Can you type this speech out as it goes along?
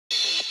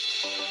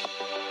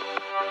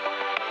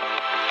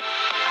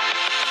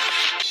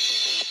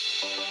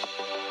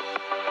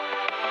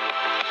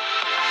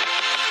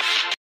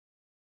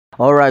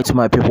All right,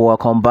 my people,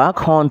 welcome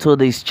back onto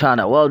this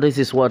channel. Well, this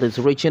is what is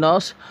reaching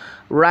us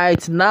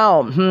right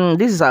now.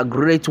 This is a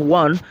great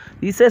one.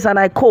 He says, and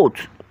I quote,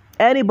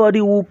 "Anybody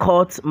who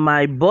cuts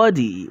my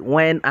body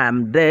when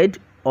I'm dead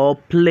or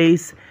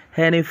plays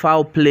any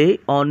foul play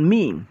on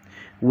me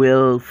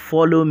will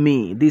follow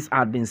me." This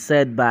had been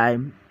said by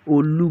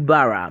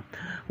Olubara.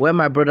 Well,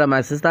 my brother,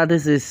 my sister,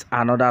 this is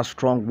another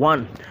strong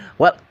one.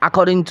 Well,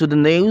 according to the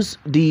news,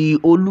 the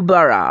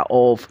Olubara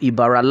of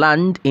Ibara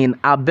land in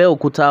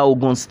Abeokuta,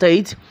 Ogun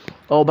State,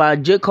 Oba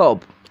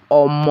Jacob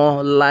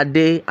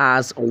Omolade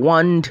has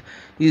warned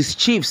his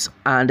chiefs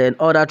and then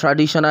other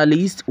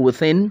traditionalists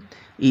within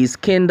his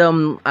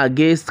kingdom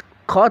against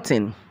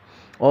cutting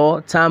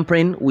or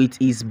tampering with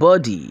his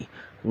body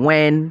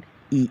when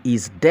he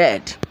is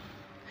dead.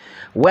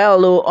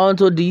 Well,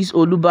 onto this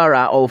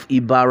Olubara of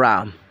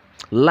Ibara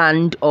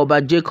land,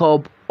 Oba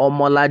Jacob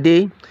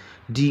Omolade,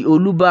 the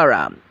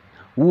Olubara,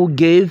 who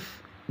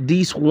gave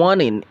this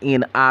warning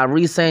in a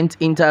recent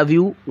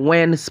interview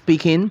when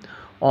speaking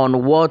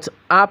on what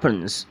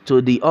happens to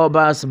the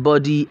Oba's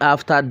body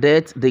after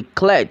death,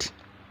 declared,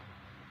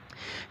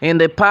 "In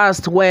the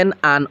past, when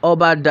an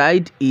Oba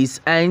died,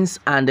 his hands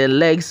and the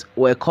legs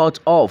were cut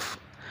off.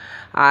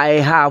 I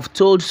have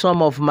told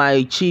some of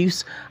my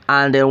chiefs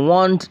and they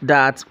want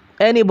that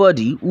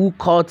anybody who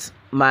cuts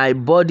my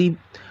body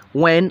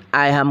when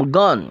I am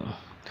gone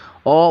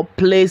or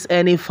plays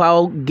any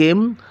foul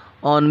game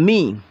on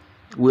me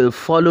will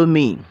follow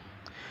me.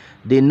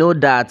 They know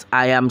that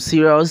I am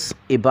serious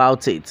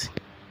about it."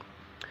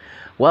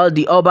 Well,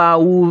 the Oba,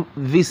 who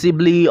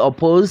visibly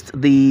opposed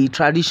the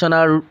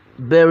traditional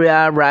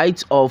burial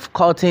rites of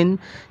cutting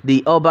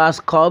the Oba's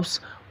corpse,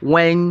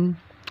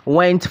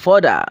 went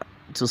further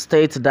to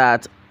state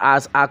that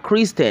as a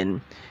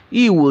Christian,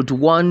 he would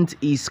want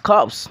his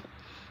corpse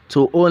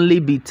to only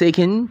be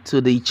taken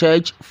to the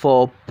church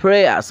for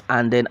prayers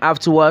and then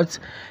afterwards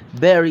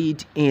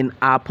buried in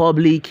a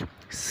public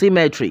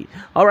cemetery.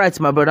 All right,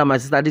 my brother, my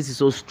sister, this is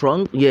so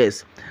strong.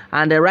 Yes.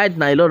 And right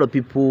now, a lot of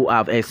people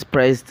have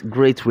expressed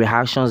great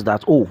reactions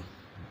that, oh,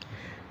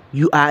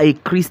 you are a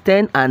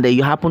Christian and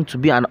you happen to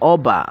be an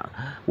Oba.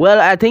 Well,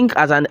 I think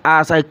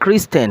as a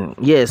Christian,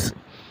 yes,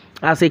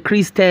 as a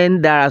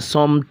Christian, there are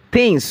some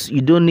things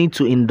you don't need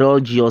to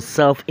indulge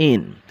yourself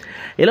in.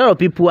 A lot of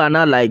people are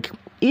now like,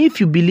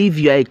 if you believe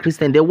you are a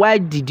Christian, then why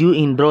did you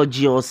indulge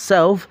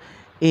yourself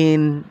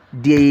in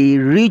the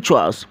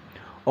rituals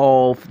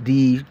of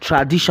the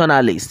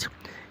traditionalists?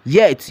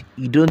 Yet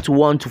you don't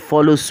want to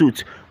follow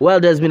suit. Well,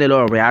 there's been a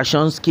lot of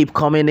reactions. Keep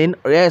coming in.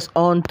 Yes,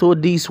 on to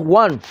this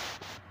one.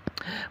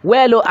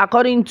 Well,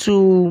 according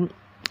to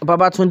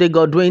Babatunde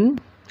Godwin,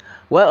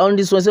 well, on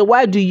this one, say,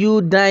 why do you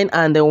dine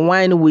and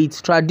wine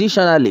with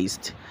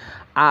traditionalists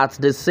at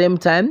the same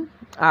time?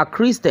 A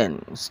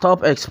Christian,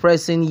 stop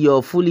expressing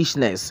your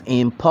foolishness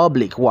in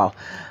public. Wow,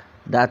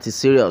 that is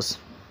serious.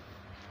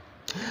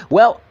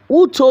 Well,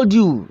 who told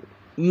you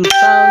you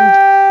sound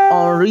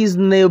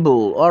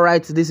unreasonable? All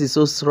right, this is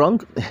so strong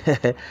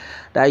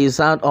that you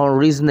sound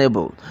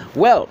unreasonable.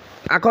 Well,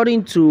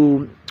 according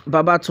to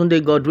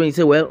Babatunde Godwin, he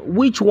said, well,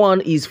 which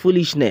one is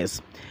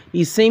foolishness?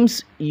 It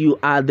seems you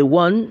are the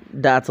one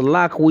that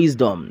lack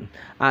wisdom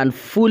and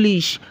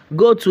foolish.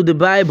 Go to the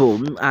Bible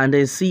and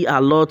then see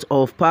a lot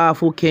of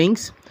powerful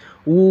kings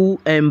who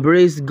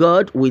embrace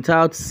God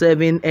without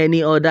serving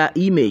any other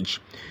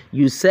image.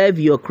 You serve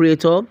your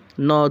creator,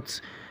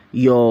 not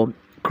your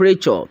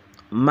creature,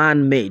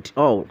 man-made.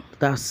 Oh,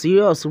 that's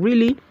serious,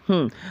 really?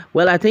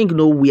 Well, I think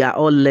we are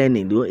all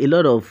learning. A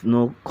lot of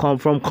come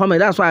from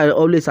comment. That's why I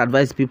always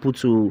advise people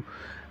to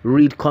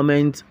read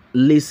comments,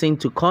 listen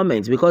to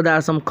comments, because there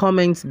are some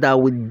comments that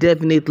will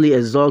definitely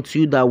exalt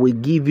you, that will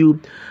give you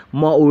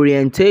more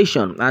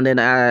orientation. And then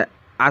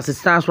as it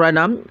stands right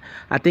now,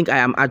 I think I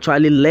am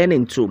actually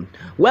learning too.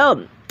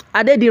 Well,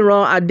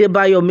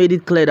 Adebayo made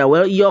it clear that,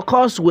 well, your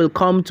cause will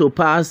come to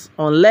pass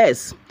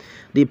unless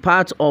the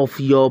part of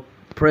your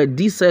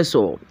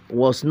predecessor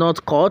was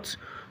not cut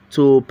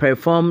to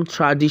perform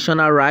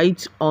traditional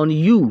rites on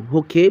you.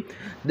 Okay,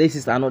 this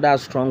is another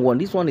strong one.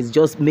 This one is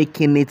just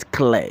making it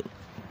clear.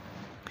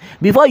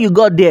 Before you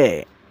got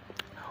there,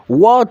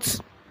 what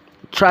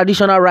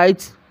traditional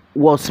right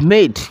was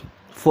made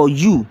for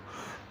you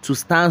to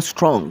stand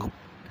strong?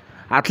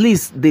 At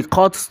least they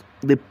cut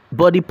the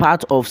body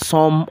part of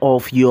some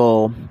of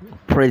your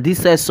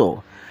predecessor.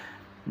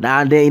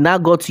 And they now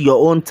got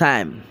your own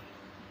time.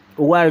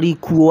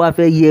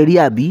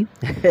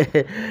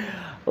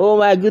 Oh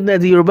my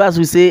goodness, the Yorubas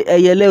will say,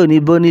 "Eyele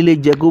oni bonile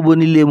jeko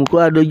bonile mu ko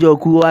adojo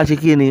ku wa se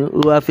kini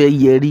o wa fe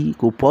yeri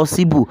ko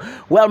possible."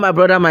 Well, my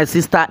brother, my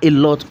sister, a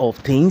lot of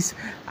things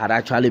had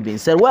actually been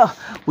said. Well,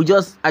 I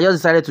just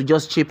decided to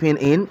just chip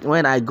in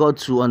when I got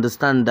to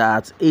understand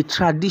that a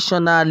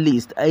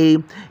traditionalist,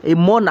 a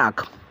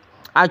monarch,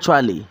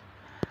 actually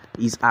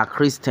is a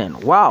Christian.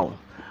 Wow,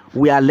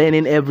 we are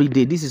learning every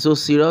day. This is so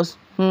serious.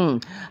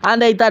 And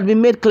it had been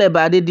made clear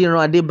by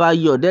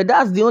Adebayo that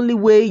that's the only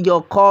way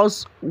your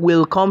cause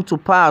will come to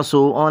pass.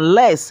 So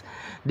unless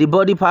the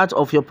body part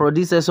of your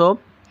predecessor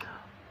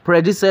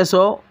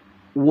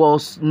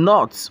was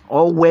not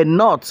or were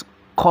not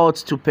called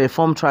to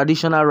perform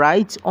traditional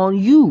rites on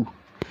you.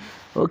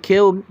 Okay.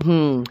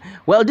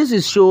 Well, this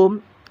is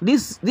show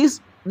this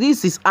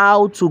is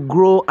how to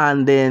grow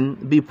and then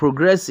be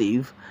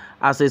progressive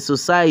as a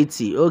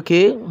society.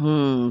 Okay.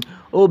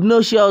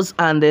 Obnoxious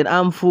and then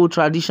harmful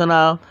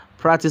traditional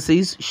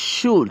practices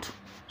should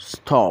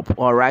stop.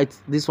 All right,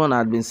 this one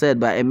had been said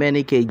by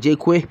Emenike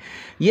Jekwe.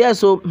 Yeah,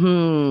 so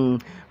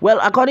well,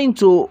 according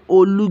to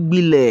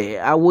Olubile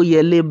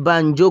Awoyele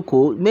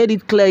Banjoko, made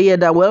it clear here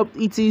that, well,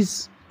 it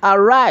is a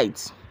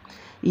right,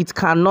 it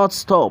cannot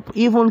stop.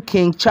 Even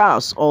King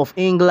Charles of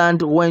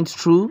England went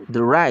through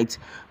the right.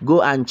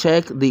 Go and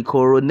check the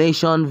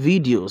coronation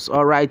videos.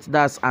 All right,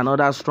 that's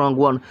another strong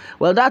one.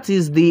 Well, that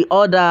is the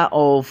order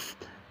of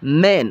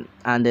men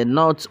and the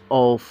not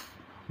of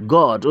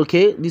God.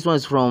 Okay, this one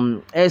is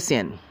from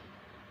Essien.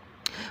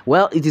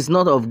 Well, it is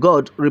not of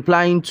God,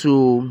 replying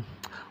to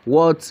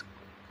what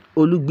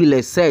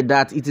Olugbile said,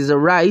 that it is a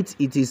right,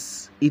 it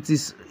is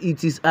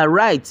a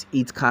right,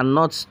 it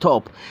cannot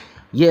stop.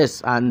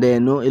 Yes, and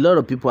then a lot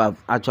of people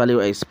have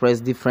actually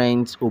expressed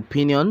different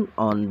opinion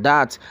on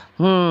that.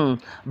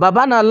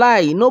 Babana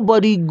lie,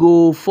 nobody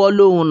go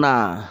follow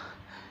una.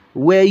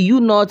 Were you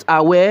not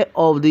aware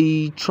of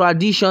the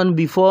tradition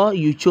before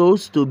you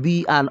chose to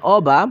be an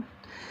Oba?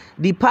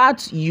 The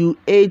part you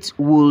ate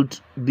would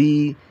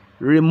be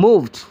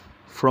removed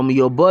from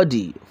your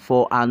body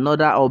for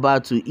another Oba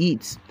to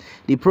eat.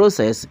 The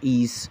process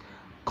is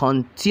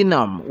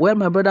continuum. Well,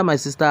 my brother, my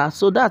sister,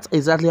 so that's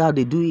exactly how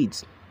they do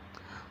it.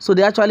 So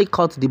they actually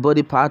cut the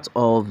body part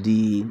of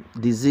the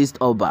deceased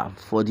Oba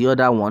for the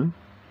other one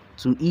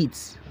to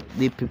eat.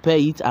 They prepare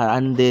it,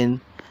 and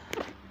then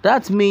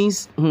that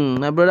means,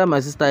 my brother, my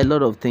sister, a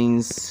lot of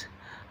things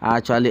are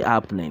actually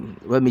happening.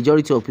 Well,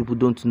 majority of people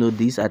don't know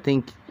this. I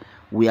think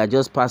we are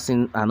just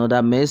passing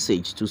another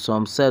message to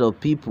some set of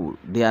people.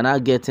 They are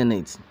not getting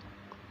it.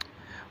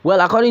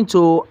 Well, according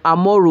to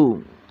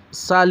Amoru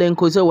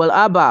Salenko, he said, well,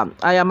 Abba,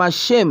 I am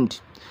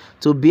ashamed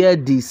to bear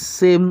the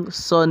same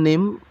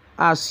surname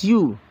as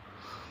you.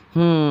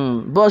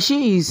 But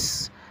she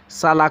is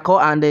Salako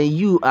and then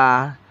you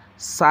are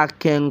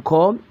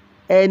Sakenko.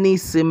 Any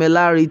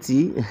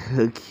similarity?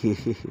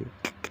 Okay.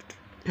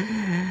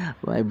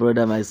 My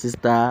brother, my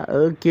sister.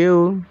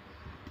 Okay.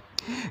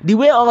 The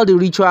way all the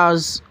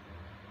rituals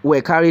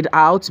were carried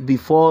out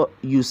before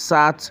you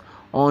sat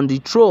on the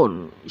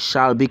throne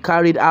shall be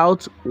carried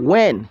out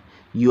when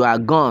you are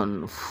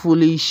gone,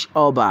 foolish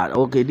Oba.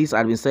 Okay, this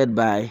has been said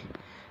by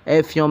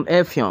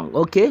Efyong.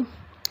 Okay.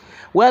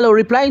 Well,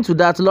 replying to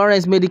that,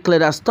 Lawrence made it clear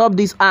that stop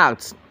this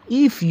act.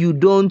 If you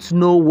don't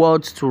know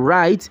what to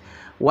write,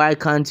 why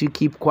can't you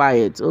keep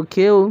quiet?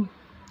 Okay.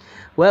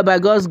 Well, by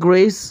God's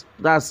grace,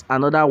 that's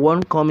another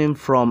one coming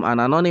from an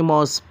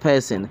anonymous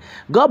person.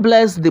 God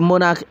bless the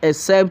monarch,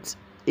 except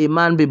a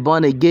man be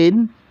born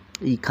again,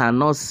 he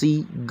cannot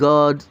see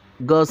God's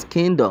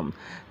kingdom.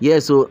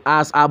 Yes, so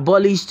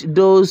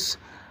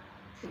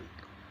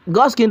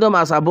God's kingdom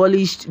has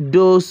abolished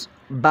those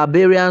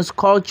barbarians'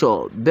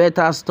 culture.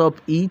 Better stop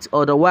it,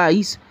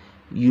 otherwise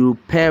you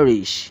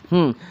perish.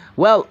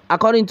 Well,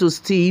 according to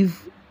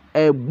Steve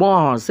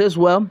Egbon says,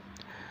 well,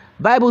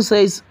 Bible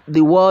says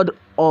the word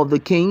of the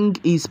king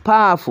is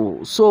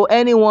powerful. So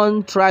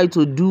anyone try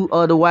to do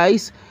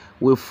otherwise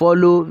will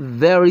follow.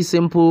 Very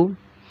simple.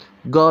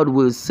 God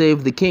will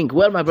save the king.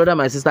 Well, my brother,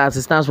 my sister, as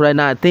it stands right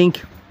now, I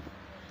think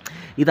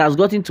it has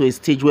gotten to a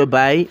stage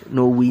whereby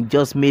we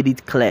just made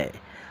it clear.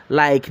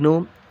 Like,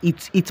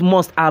 it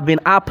must have been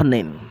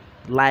happening.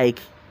 Like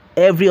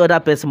every other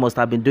person must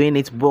have been doing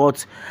it,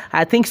 but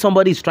I think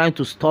somebody is trying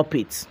to stop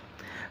it.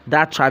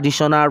 That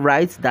traditional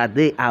rites that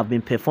they have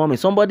been performing,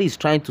 somebody is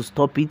trying to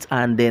stop it,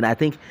 and then I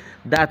think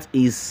that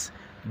is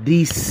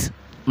this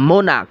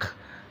monarch.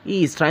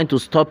 He is trying to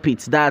stop it.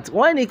 That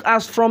when it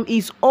as from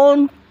his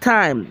own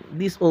time,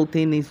 this whole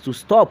thing needs to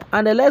stop.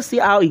 And then let's see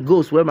how it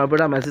goes. Well, my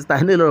brother, my sister,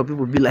 I know a lot of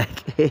people will be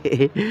like,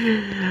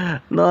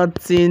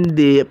 nothing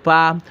the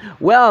power.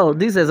 Well,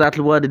 this is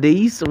exactly what it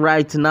is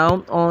right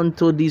now. On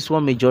to this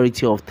one,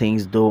 majority of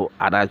things though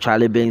had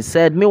actually been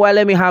said. Meanwhile,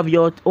 let me have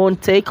your own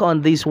take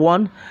on this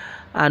one.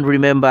 And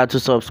remember to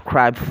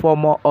subscribe for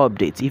more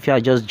updates if you are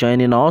just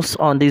joining us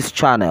on this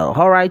channel.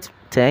 All right,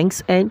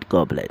 thanks and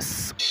God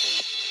bless.